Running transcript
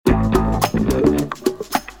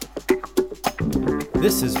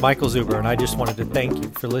This is Michael Zuber, and I just wanted to thank you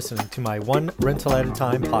for listening to my One Rental at a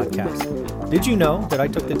Time podcast. Did you know that I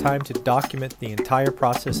took the time to document the entire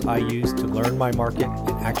process I used to learn my market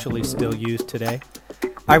and actually still use today?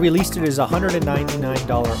 I released it as a $199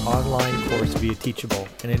 online course via Teachable,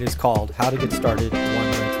 and it is called How to Get Started One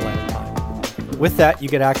Rental at a Time. With that, you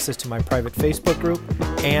get access to my private Facebook group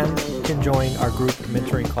and can join our group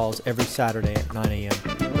mentoring calls every Saturday at 9 a.m.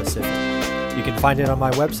 Pacific. You can find it on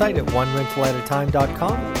my website at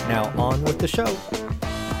onerentalatatime.com. Now on with the show.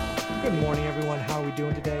 Good morning, everyone. How are we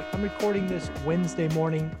doing today? I'm recording this Wednesday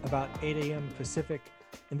morning about 8 a.m. Pacific,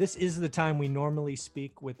 and this is the time we normally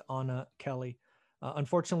speak with Anna Kelly.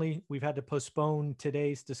 Unfortunately, we've had to postpone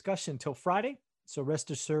today's discussion till Friday, so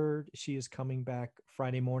rest assured she is coming back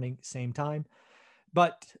Friday morning, same time.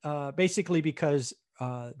 But basically because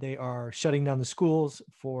they are shutting down the schools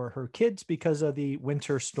for her kids because of the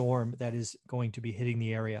winter storm that is going to be hitting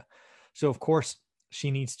the area. So, of course, she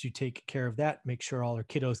needs to take care of that, make sure all her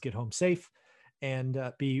kiddos get home safe, and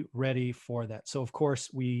be ready for that. So, of course,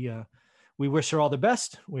 we wish her all the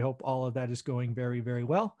best. We hope all of that is going very, very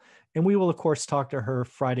well. And we will, of course, talk to her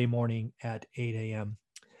Friday morning at 8 a.m.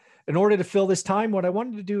 In order to fill this time, what I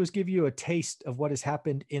wanted to do is give you a taste of what has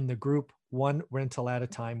happened in the group One Rental at a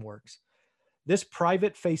Time Works. This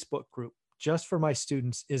private Facebook group just for my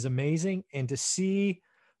students is amazing. And to see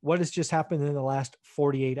what has just happened in the last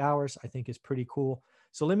 48 hours, I think is pretty cool.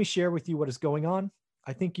 So let me share with you what is going on.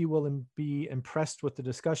 I think you will be impressed with the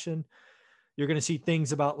discussion. You're going to see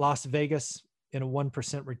things about Las Vegas in a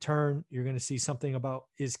 1% return. You're going to see something about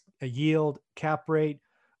is a yield, cap rate,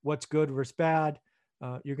 what's good versus bad.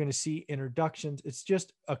 You're going to see introductions. It's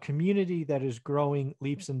just a community that is growing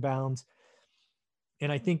leaps and bounds.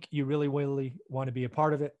 And I think you really want to be a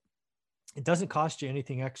part of it. It doesn't cost you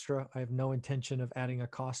anything extra. I have no intention of adding a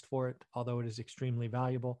cost for it, although it is extremely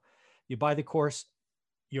valuable. You buy the course,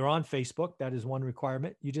 you're on Facebook. That is one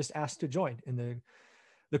requirement. You just ask to join. And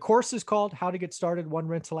the course is called How to Get Started One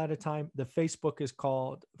Rental at a Time. The Facebook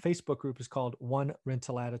group is called One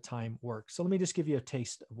Rental at a Time Works. So let me just give you a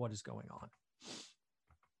taste of what is going on.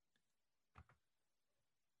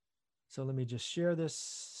 So let me just share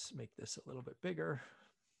this, make this a little bit bigger.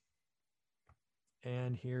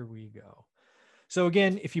 And here we go. So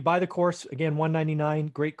again, if you buy the course, again,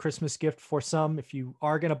 $199, great Christmas gift for some. If you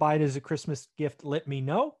are going to buy it as a Christmas gift, let me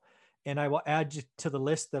know. And I will add you to the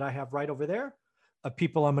list that I have right over there of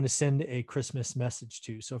people I'm going to send a Christmas message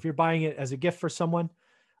to. So if you're buying it as a gift for someone,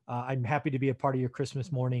 I'm happy to be a part of your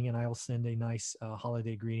Christmas morning, and I will send a nice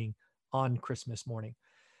holiday greeting on Christmas morning.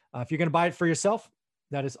 If you're going to buy it for yourself,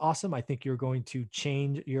 that is awesome. I think you're going to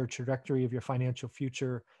change your trajectory of your financial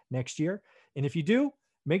future next year. And if you do,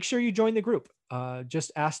 make sure you join the group.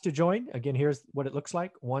 Just ask to join. Again, here's what it looks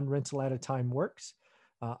like. One rental at a time works.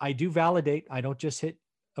 I do validate. I don't just hit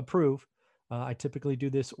approve. I typically do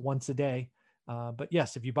this once a day. But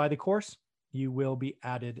yes, if you buy the course, you will be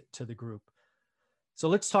added to the group. So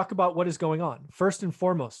let's talk about what is going on. First and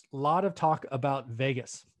foremost, a lot of talk about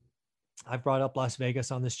Vegas. I've brought up Las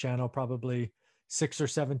Vegas on this channel probably 6 or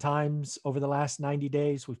 7 times over the last 90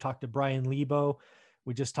 days. We've talked to Brian Lebo.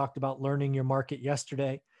 We just talked about learning your market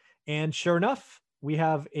yesterday. And sure enough, we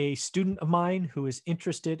have a student of mine who is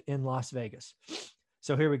interested in Las Vegas.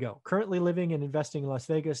 So here we go. Currently living and investing in Las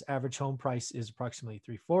Vegas, average home price is approximately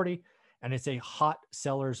 $340, and it's a hot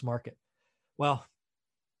seller's market. Well,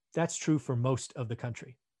 that's true for most of the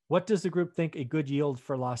country. What does the group think a good yield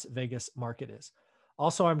for Las Vegas market is?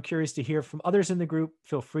 Also, I'm curious to hear from others in the group.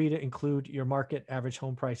 Feel free to include your market average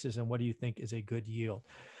home prices and what do you think is a good yield.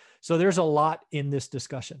 So there's a lot in this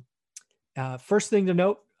discussion. First thing to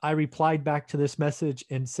note, I replied back to this message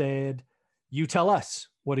and said, you tell us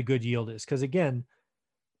what a good yield is. Because again,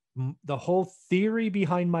 the whole theory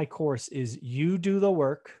behind my course is you do the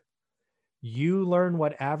work, you learn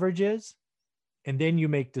what average is, and then you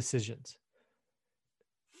make decisions.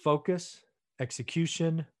 Focus,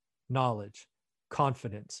 execution, knowledge,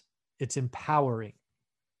 confidence. It's empowering.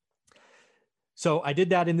 So I did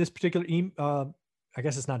that in this particular, I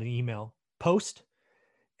guess it's not an email, post.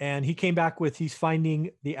 And he came back with, he's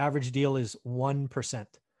finding the average deal is 1%.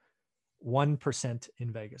 1%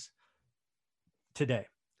 in Vegas today.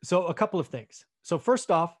 So a couple of things. So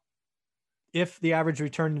first off, if the average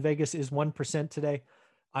return in Vegas is 1% today,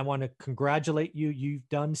 I want to congratulate you. You've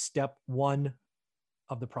done step 1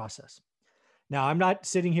 of the process. Now, I'm not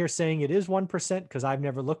sitting here saying it is 1% because I've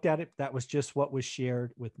never looked at it. That was just what was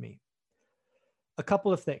shared with me. A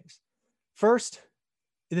couple of things. First,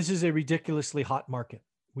 this is a ridiculously hot market.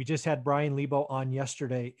 We just had Brian Lebo on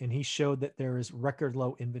yesterday, and he showed that there is record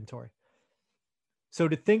low inventory. So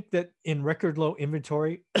to think that in record low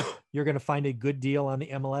inventory, you're going to find a good deal on the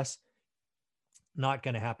MLS, not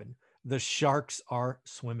going to happen. The sharks are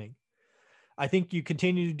swimming. I think you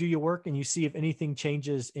continue to do your work and you see if anything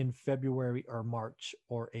changes in February or March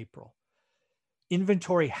or April.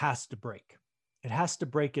 Inventory has to break. It has to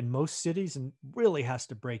break in most cities and really has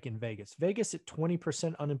to break in Vegas. Vegas at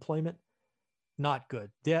 20% unemployment, not good.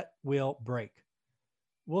 Debt will break.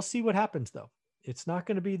 We'll see what happens though. It's not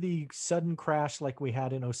going to be the sudden crash like we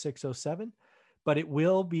had in 06, 07, but it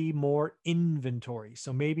will be more inventory.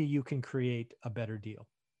 So maybe you can create a better deal.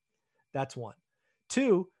 That's one.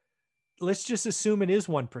 Two, let's just assume it is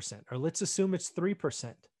 1%, or let's assume it's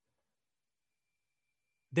 3%.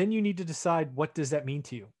 Then you need to decide, what does that mean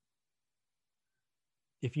to you?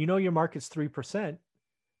 If you know your market's 3%,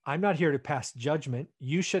 I'm not here to pass judgment.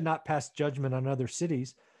 You should not pass judgment on other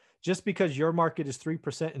cities. Just because your market is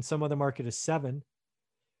 3% and some other market is 7%,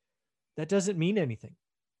 that doesn't mean anything.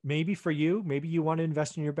 Maybe for you, maybe you want to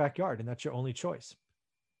invest in your backyard and that's your only choice.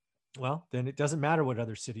 Well, then it doesn't matter what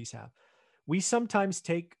other cities have. We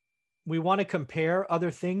want to compare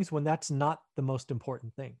other things when that's not the most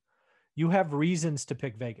important thing. You have reasons to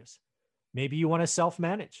pick Vegas. Maybe you want to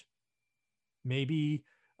self-manage. Maybe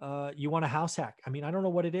you want a house hack. I mean, I don't know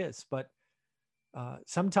what it is, but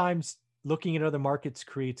sometimes looking at other markets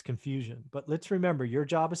creates confusion. But let's remember, your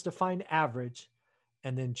job is to find average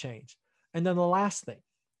and then change. And then the last thing,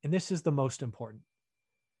 and this is the most important,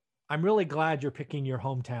 I'm really glad you're picking your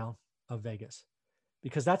hometown of Vegas,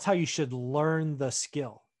 because that's how you should learn the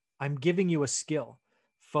skill. I'm giving you a skill.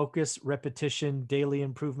 Focus, repetition, daily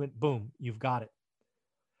improvement, boom, you've got it.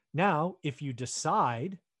 Now, if you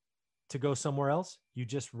decide to go somewhere else, you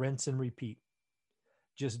just rinse and repeat.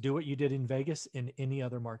 Just do what you did in Vegas in any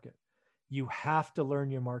other market. You have to learn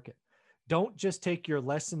your market. Don't just take your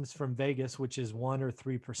lessons from Vegas, which is 1 or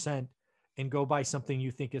 3%, and go buy something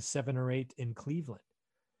you think is 7 or 8 in Cleveland.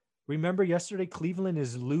 Remember yesterday, Cleveland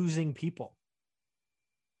is losing people.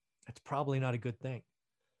 That's probably not a good thing,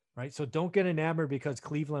 right? So don't get enamored because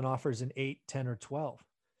Cleveland offers an 8, 10, or 12.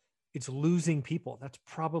 It's losing people. That's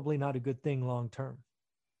probably not a good thing long-term.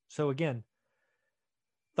 So again,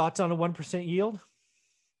 thoughts on a 1% yield?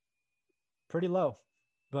 Pretty low.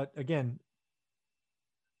 But again,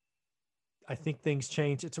 I think things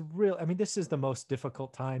change. This is the most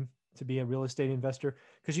difficult time to be a real estate investor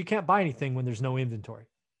because you can't buy anything when there's no inventory.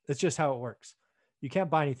 That's just how it works. You can't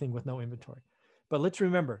buy anything with no inventory. But let's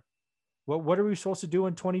remember, what are we supposed to do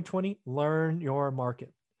in 2020? Learn your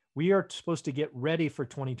market. We are supposed to get ready for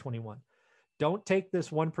 2021. Don't take this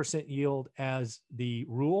 1% yield as the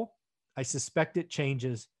rule. I suspect it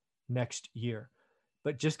changes next year.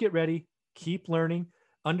 But just get ready, keep learning,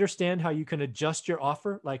 understand how you can adjust your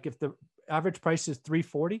offer. Like if the average price is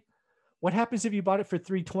 $340, what happens if you bought it for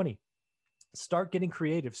 $320? Start getting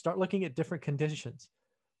creative. Start looking at different conditions.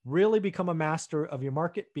 Really become a master of your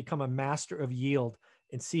market, become a master of yield,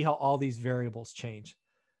 and see how all these variables change.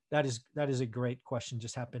 That is a great question.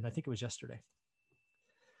 Just happened. I think it was yesterday.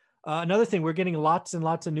 Another thing, we're getting lots and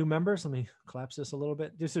lots of new members. Let me collapse this a little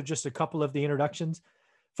bit. These are just a couple of the introductions.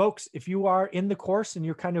 Folks, if you are in the course and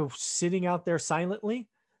you're kind of sitting out there silently,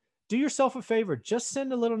 do yourself a favor. Just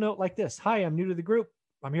send a little note like this. Hi, I'm new to the group.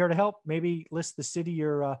 I'm here to help. Maybe list the city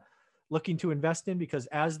you're looking to invest in, because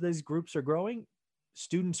as these groups are growing,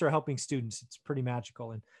 students are helping students. It's pretty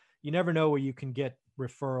magical. And you never know where you can get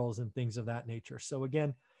referrals and things of that nature. So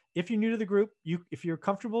again, if you're new to the group, if you're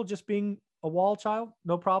comfortable just being a wall child,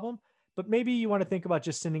 no problem. But maybe you want to think about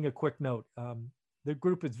just sending a quick note. The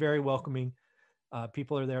group is very welcoming.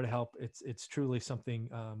 People are there to help. It's truly something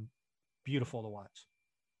beautiful to watch.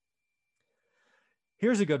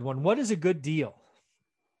 Here's a good one. What is a good deal?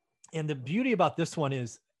 And the beauty about this one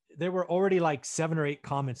is there were already like 7 or 8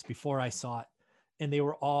 comments before I saw it, and they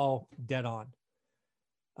were all dead on.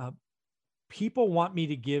 People want me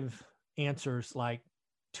to give answers like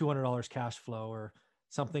 $200 cash flow or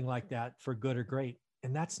something like that for good or great.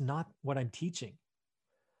 And that's not what I'm teaching.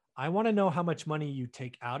 I want to know how much money you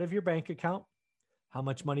take out of your bank account, how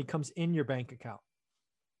much money comes in your bank account.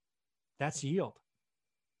 That's yield,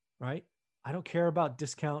 right? I don't care about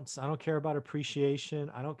discounts. I don't care about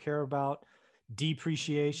appreciation. I don't care about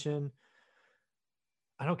depreciation.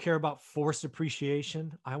 I don't care about forced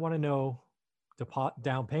appreciation. I want to know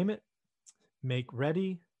down payment, make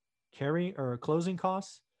ready, carry or closing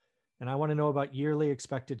costs. And I want to know about yearly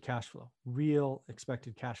expected cash flow, real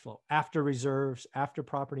expected cash flow, after reserves, after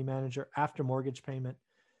property manager, after mortgage payment.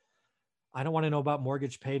 I don't want to know about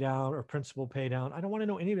mortgage pay down or principal pay down. I don't want to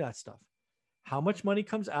know any of that stuff. How much money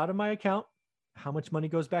comes out of my account? How much money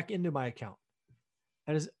goes back into my account?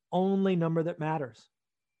 That is the only number that matters.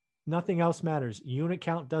 Nothing else matters. Unit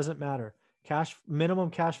count doesn't matter. Minimum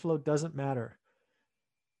cash flow doesn't matter.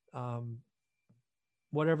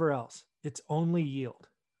 Whatever else, it's only yield.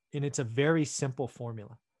 And it's a very simple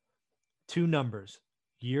formula. Two numbers,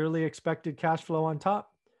 yearly expected cash flow on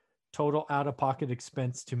top, total out-of-pocket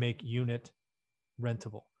expense to make unit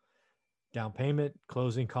rentable. Down payment,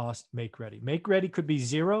 closing cost, make ready. Make ready could be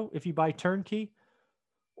 0 if you buy turnkey,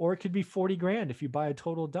 or it could be 40 grand if you buy a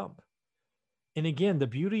total dump. And again, the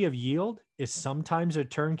beauty of yield is sometimes a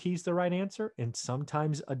turnkey is the right answer, and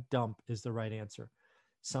sometimes a dump is the right answer.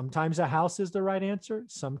 Sometimes a house is the right answer.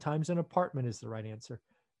 Sometimes an apartment is the right answer.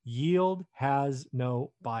 Yield has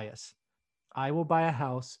no bias. I will buy a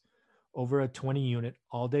house over a 20 unit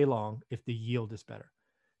all day long if the yield is better.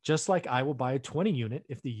 Just like I will buy a 20 unit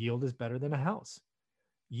if the yield is better than a house.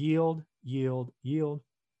 Yield, yield, yield.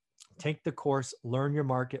 Take the course, learn your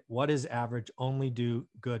market. What is average? Only do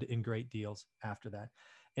good and great deals after that.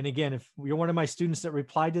 And again, if you're one of my students that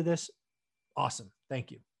replied to this, awesome.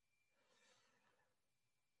 Thank you.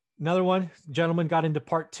 Another one, gentleman got into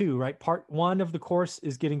part 2, right? Part 1 of the course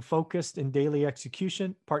is getting focused in daily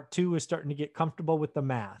execution. Part 2 is starting to get comfortable with the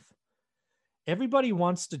math. Everybody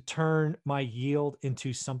wants to turn my yield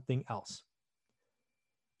into something else.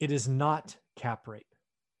 It is not cap rate.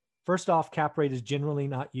 First off, cap rate is generally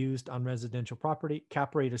not used on residential property.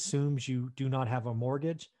 Cap rate assumes you do not have a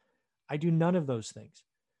mortgage. I do none of those things.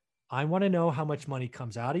 I want to know how much money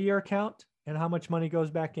comes out of your account and how much money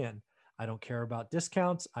goes back in. I don't care about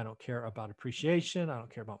discounts. I don't care about appreciation. I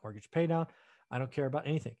don't care about mortgage pay down. I don't care about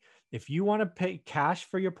anything. If you want to pay cash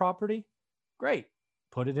for your property, great.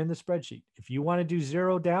 Put it in the spreadsheet. If you want to do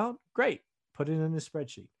 0 down, great. Put it in the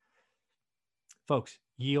spreadsheet. Folks,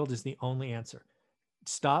 yield is the only answer.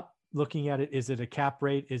 Stop looking at it. Is it a cap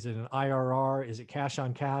rate? Is it an IRR? Is it cash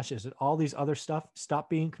on cash? Is it all these other stuff? Stop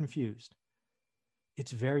being confused.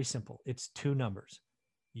 It's very simple. It's 2 numbers.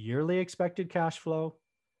 Yearly expected cash flow,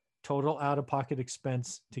 total out-of-pocket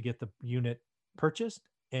expense to get the unit purchased,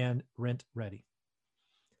 and rent ready.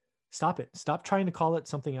 Stop it. Stop trying to call it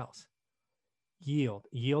something else. Yield.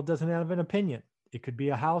 Yield doesn't have an opinion. It could be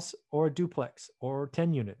a house or a duplex or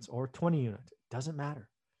 10 units or 20 units. It doesn't matter.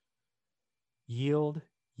 Yield,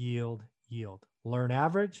 yield, yield. Learn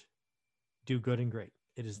average, do good and great.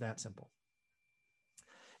 It is that simple.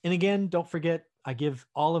 And again, don't forget, I give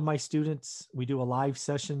all of my students, we do a live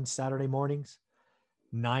session Saturday mornings,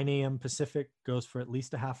 9 a.m. Pacific, goes for at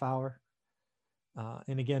least a half hour.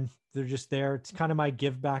 And again, they're just there. It's kind of my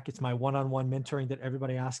give back. It's my one-on-one mentoring that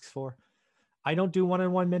everybody asks for. I don't do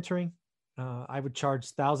one-on-one mentoring. I would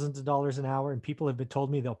charge thousands of dollars an hour, and people have been told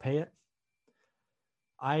me they'll pay it.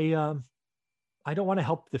 I don't want to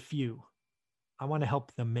help the few. I want to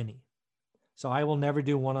help the many. So I will never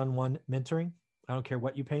do one-on-one mentoring. I don't care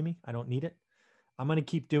what you pay me. I don't need it. I'm going to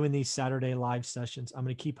keep doing these Saturday live sessions. I'm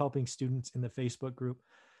going to keep helping students in the Facebook group.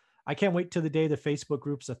 I can't wait till the day the Facebook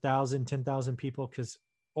group's 1,000, 10,000 people, because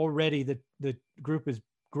already the group is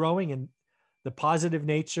growing and the positive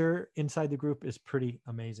nature inside the group is pretty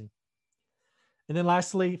amazing. And then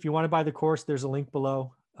lastly, if you want to buy the course, there's a link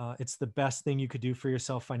below. It's the best thing you could do for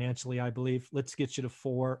yourself financially, I believe. Let's get you to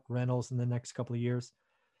 4 rentals in the next couple of years.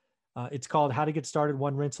 It's called How to Get Started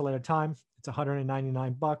One Rental at a Time. It's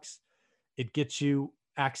 $199. It gets you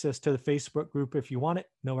access to the Facebook group if you want it,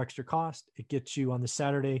 no extra cost. It gets you on the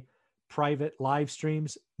Saturday private live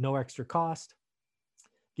streams, no extra cost.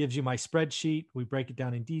 Gives you my spreadsheet. We break it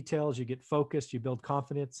down in details. You get focused, you build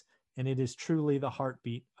confidence, and it is truly the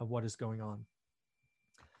heartbeat of what is going on.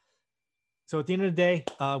 So at the end of the day,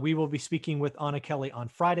 we will be speaking with Anna Kelly on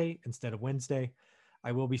Friday instead of Wednesday.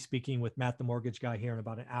 I will be speaking with Matt, the mortgage guy, here in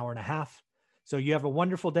about an hour and a half. So you have a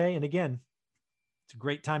wonderful day. And again, it's a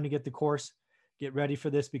great time to get the course. Get ready for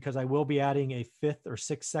this, because I will be adding a 5th or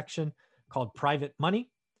 6th section called Private Money.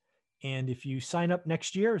 And if you sign up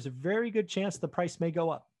next year, there's a very good chance the price may go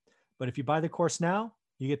up. But if you buy the course now,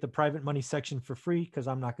 you get the Private Money section for free, because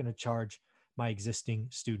I'm not going to charge my existing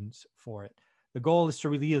students for it. The goal is to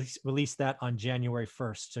release that on January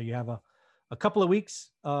 1st. So you have a couple of weeks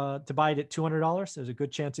to buy it at $200. There's a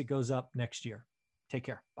good chance it goes up next year. Take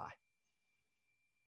care. Bye.